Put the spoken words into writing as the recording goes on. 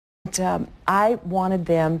I wanted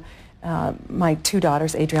them, my two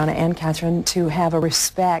daughters, Adriana and Katharine, to have a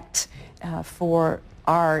respect for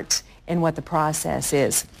art and what the process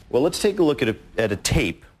is. Well, let's take a look at a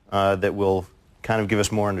tape that will kind of give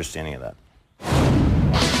us more understanding of that.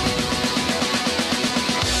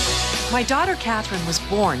 My daughter Katharine was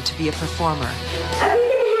born to be a performer. Are we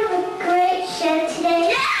going to have a great show today?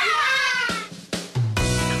 Yeah!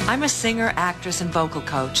 I'm a singer, actress, and vocal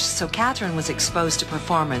coach, so Katharine was exposed to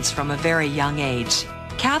performance from a very young age.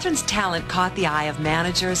 Katharine's talent caught the eye of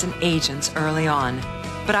managers and agents early on,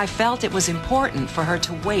 but I felt it was important for her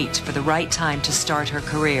to wait for the right time to start her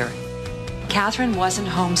career. Katharine wasn't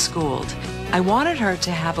homeschooled. I wanted her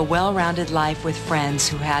to have a well-rounded life with friends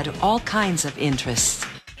who had all kinds of interests.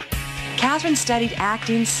 Katharine studied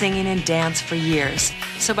acting, singing, and dance for years,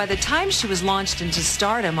 so by the time she was launched into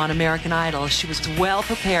stardom on American Idol, she was well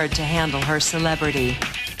prepared to handle her celebrity.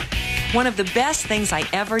 One of the best things I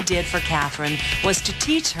ever did for Katharine was to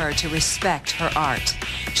teach her to respect her art.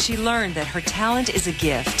 She learned that her talent is a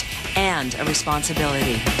gift and a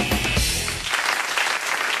responsibility.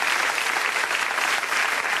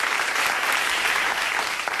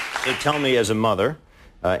 So tell me, as a mother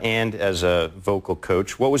and as a vocal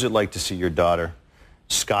coach, what was it like to see your daughter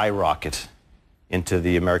skyrocket into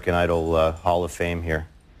the American Idol Hall of Fame here?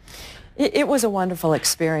 It was a wonderful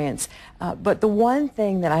experience, but the one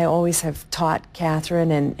thing that I always have taught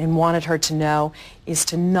Katharine and wanted her to know is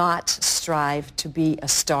to not strive to be a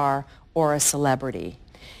star or a celebrity.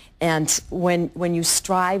 And when you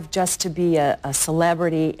strive just to be a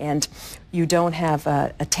celebrity and you don't have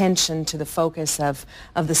attention to the focus of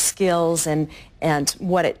the skills and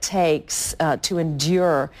what it takes to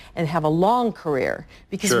endure and have a long career,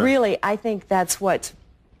 because Sure. really I think that's what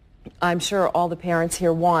I'm sure all the parents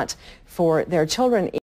here want for their children.